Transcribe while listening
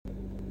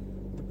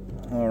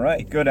All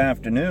right, good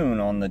afternoon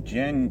on the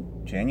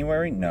June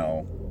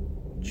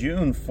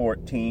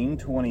 14,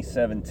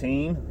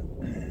 2017.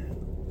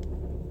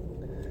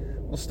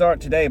 We'll start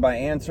today by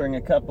answering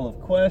a couple of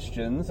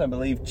questions. I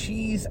believe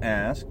Cheese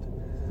asked,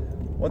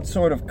 what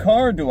sort of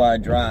car do I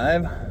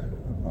drive?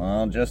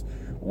 Well, just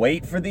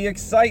wait for the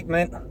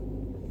excitement.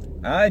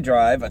 I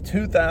drive a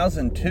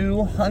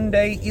 2002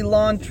 Hyundai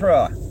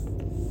Elantra.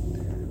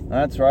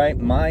 That's right,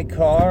 my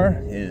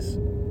car is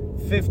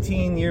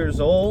 15 years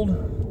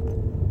old.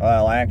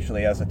 Well,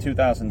 actually, as a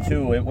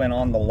 2002, it went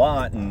on the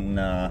lot in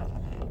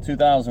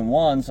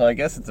 2001, so I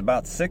guess it's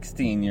about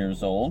 16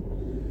 years old.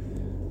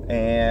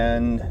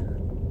 And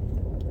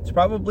it's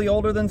probably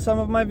older than some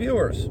of my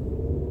viewers.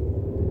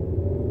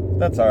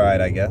 That's all right,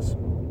 I guess.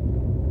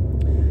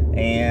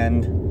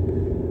 And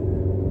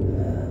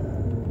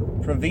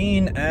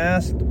Praveen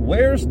asked,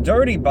 where's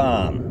Dirty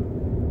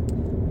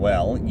Bomb?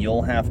 Well,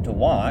 you'll have to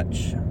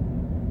watch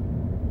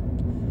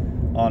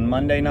on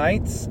Monday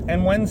nights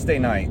and Wednesday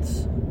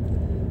nights.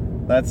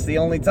 That's the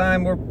only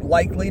time we're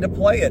likely to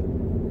play it.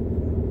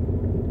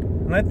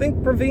 And I think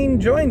Praveen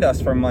joined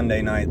us for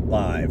Monday Night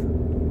Live.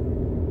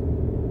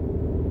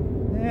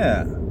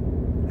 Yeah,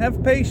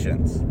 have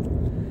patience.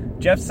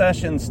 Jeff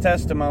Sessions'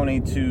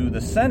 testimony to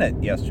the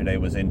Senate yesterday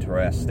was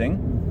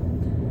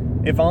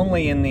interesting, if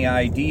only in the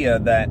idea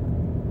that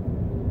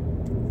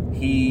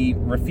he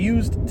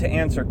refused to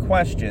answer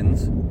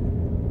questions,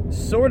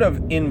 sort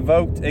of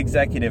invoked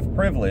executive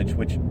privilege,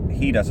 which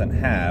he doesn't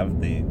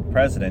have, the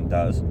president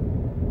does,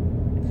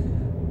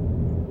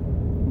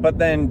 but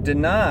then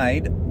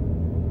denied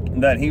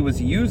that he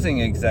was using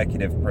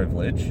executive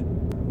privilege.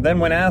 Then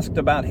when asked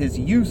about his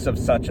use of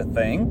such a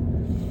thing,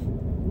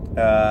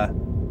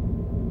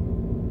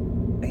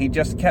 he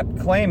just kept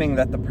claiming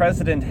that the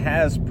president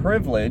has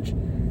privilege,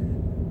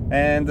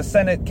 and the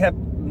Senate kept,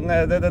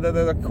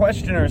 the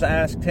questioners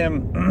asked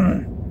him,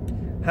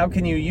 how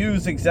can you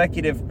use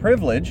executive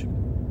privilege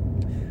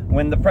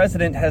when the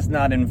president has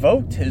not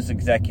invoked his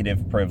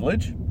executive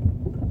privilege?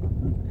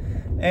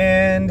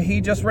 And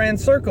he just ran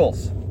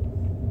circles.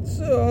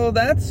 So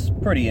that's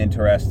pretty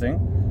interesting.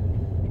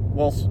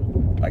 Well,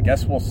 I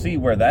guess we'll see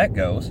where that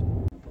goes.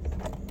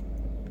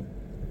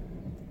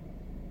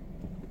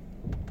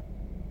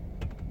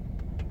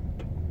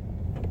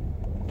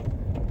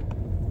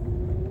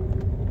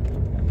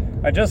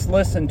 I just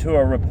listened to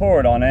a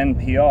report on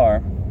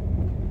NPR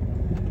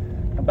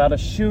about a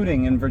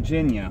shooting in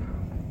Virginia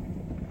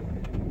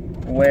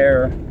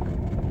where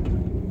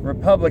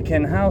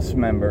Republican House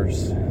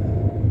members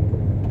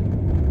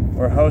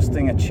were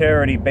hosting a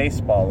charity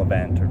baseball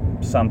event or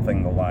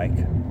something the like.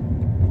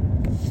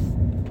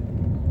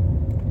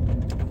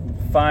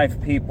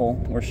 5 people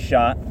were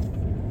shot,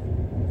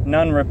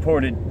 none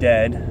reported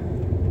dead,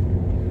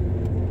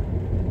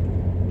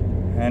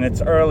 and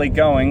it's early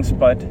goings,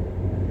 but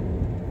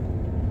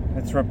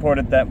it's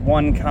reported that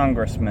 1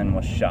 congressman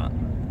was shot.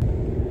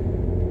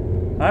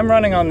 I'm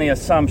running on the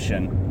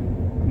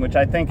assumption, which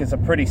I think is a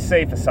pretty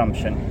safe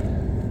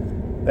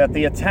assumption, that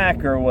the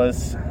attacker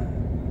was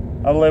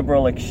a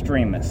liberal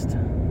extremist,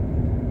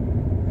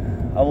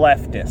 a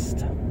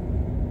leftist,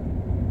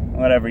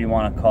 whatever you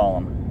want to call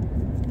him.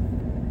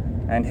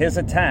 And his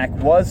attack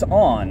was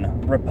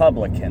on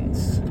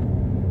Republicans.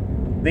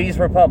 These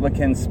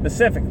Republicans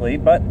specifically,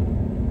 but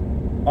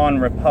on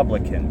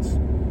Republicans.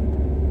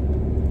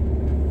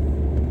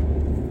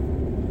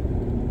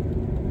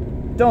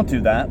 Don't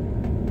do that.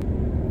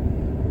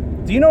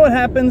 Do you know what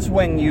happens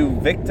when you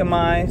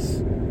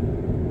victimize,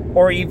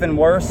 or even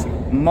worse,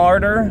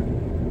 martyr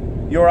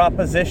your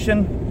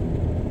opposition?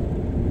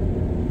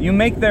 You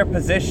make their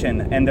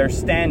position and their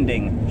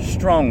standing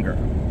stronger.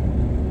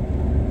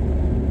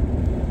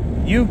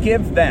 You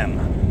give them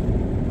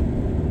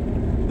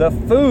the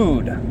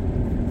food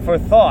for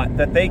thought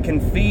that they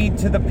can feed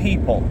to the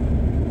people.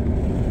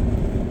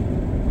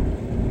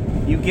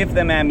 You give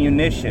them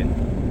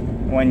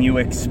ammunition when you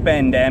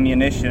expend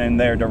ammunition in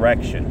their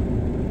direction.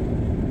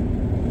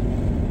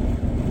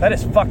 That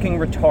is fucking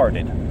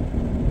retarded.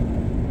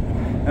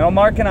 Now,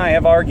 Mark and I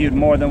have argued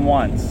more than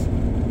once,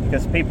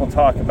 because people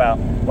talk about,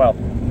 well,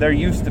 there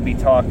used to be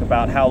talk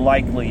about how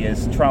likely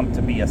is Trump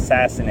to be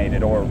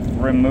assassinated or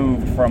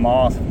removed from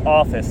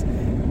office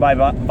by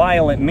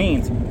violent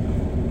means.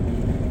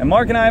 And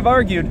Mark and I have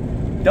argued,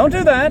 don't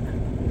do that.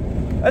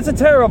 That's a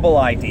terrible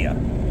idea.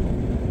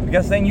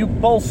 Because then you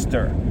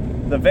bolster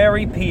the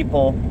very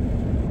people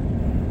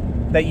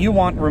that you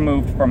want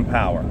removed from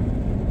power.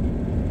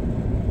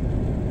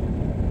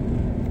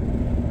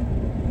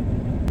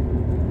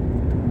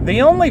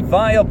 The only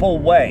viable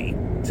way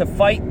to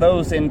fight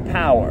those in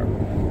power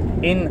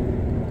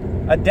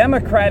in a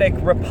democratic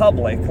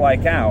republic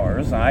like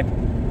ours,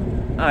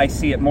 I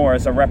see it more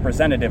as a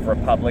representative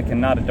republic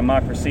and not a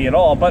democracy at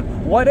all, but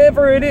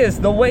whatever it is,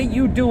 the way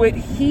you do it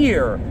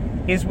here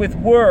is with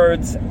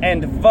words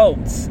and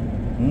votes,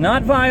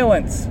 not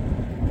violence.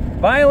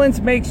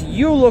 Violence makes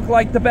you look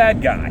like the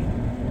bad guy.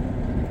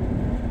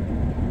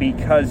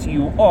 Because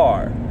you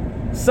are,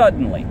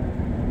 suddenly.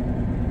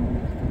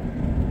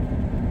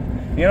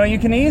 You know, you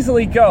can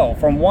easily go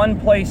from one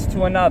place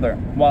to another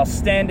while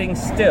standing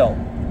still.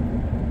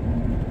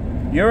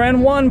 You're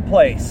in one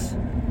place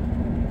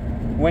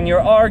when you're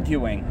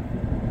arguing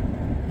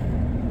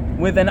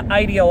with an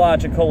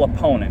ideological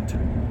opponent,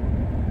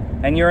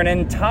 and you're in an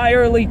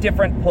entirely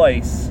different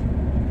place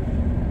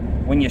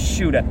when you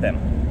shoot at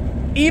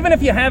them. Even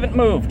if you haven't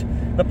moved,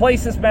 the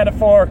place is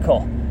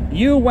metaphorical.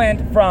 You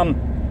went from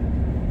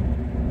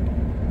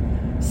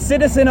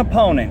citizen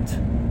opponent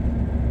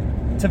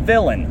to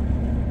villain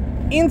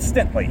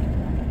instantly.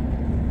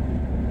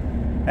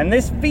 And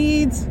this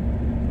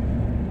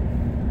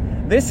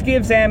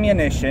gives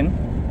ammunition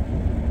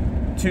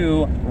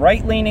to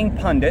right-leaning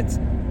pundits,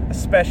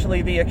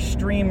 especially the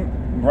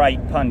extreme right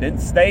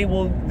pundits.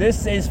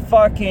 This is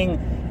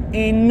fucking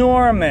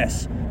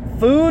enormous.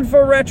 Food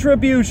for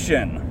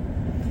retribution.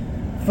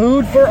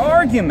 Food for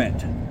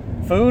argument.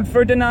 Food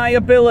for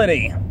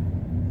deniability.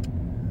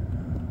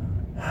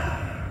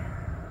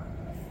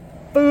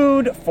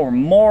 Food for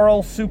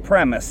moral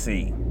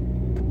supremacy.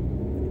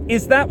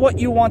 Is that what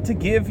you want to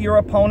give your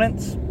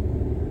opponents?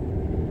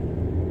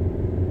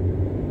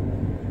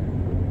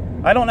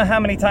 I don't know how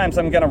many times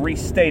I'm going to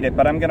restate it,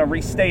 but I'm going to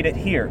restate it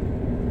here.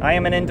 I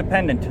am an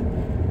independent.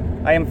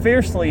 I am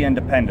fiercely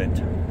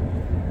independent.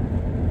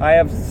 I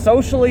have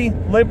socially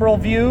liberal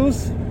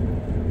views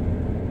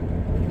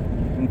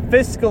and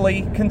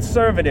fiscally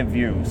conservative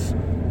views.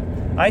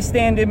 I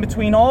stand in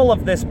between all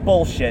of this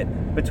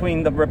bullshit,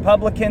 between the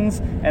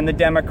Republicans and the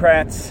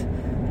Democrats,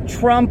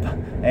 Trump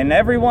and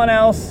everyone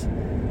else,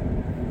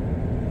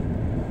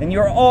 and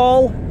you're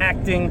all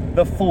acting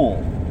the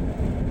fool.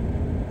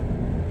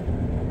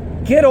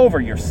 Get over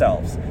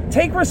yourselves.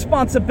 Take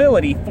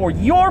responsibility for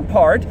your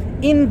part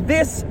in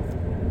this.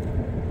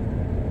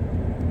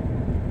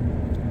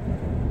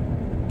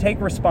 Take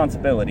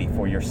responsibility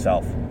for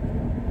yourself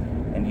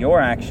and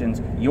your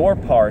actions, your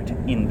part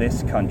in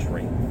this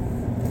country.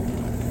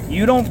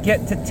 You don't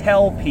get to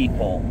tell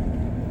people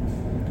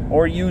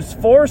or use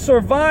force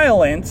or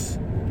violence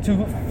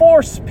to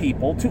force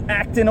people to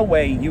act in a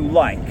way you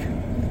like.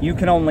 You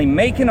can only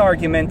make an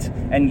argument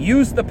and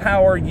use the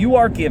power you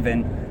are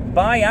given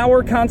by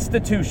our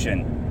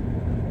Constitution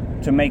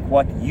to make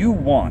what you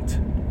want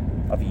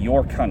of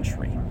your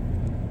country.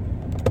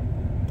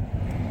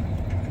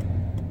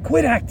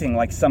 Quit acting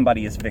like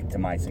somebody is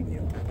victimizing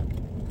you.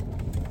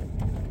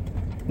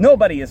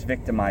 Nobody is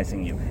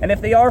victimizing you. And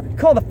if they are,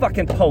 call the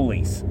fucking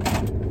police.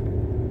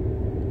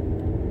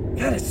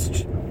 God,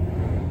 it's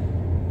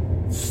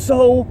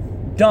so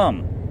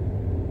dumb.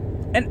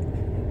 And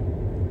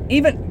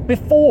even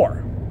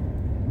before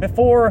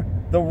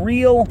the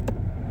real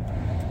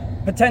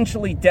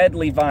potentially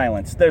deadly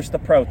violence, there's the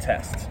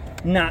protests.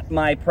 Not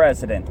my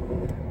president.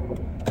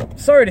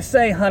 Sorry to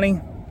say,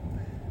 honey,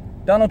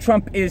 Donald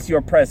Trump is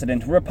your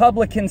president.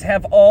 Republicans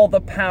have all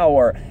the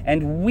power,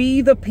 and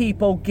we, the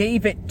people,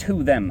 gave it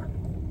to them.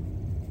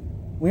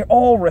 We're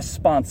all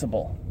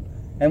responsible.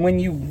 And when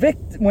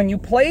you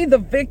play the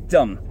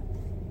victim,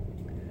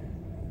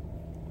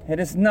 it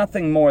is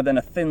nothing more than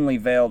a thinly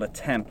veiled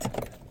attempt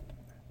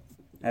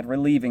at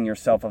relieving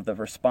yourself of the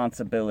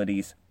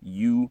responsibilities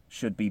you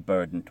should be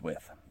burdened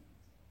with.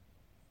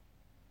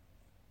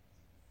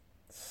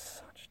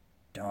 Such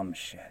dumb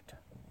shit.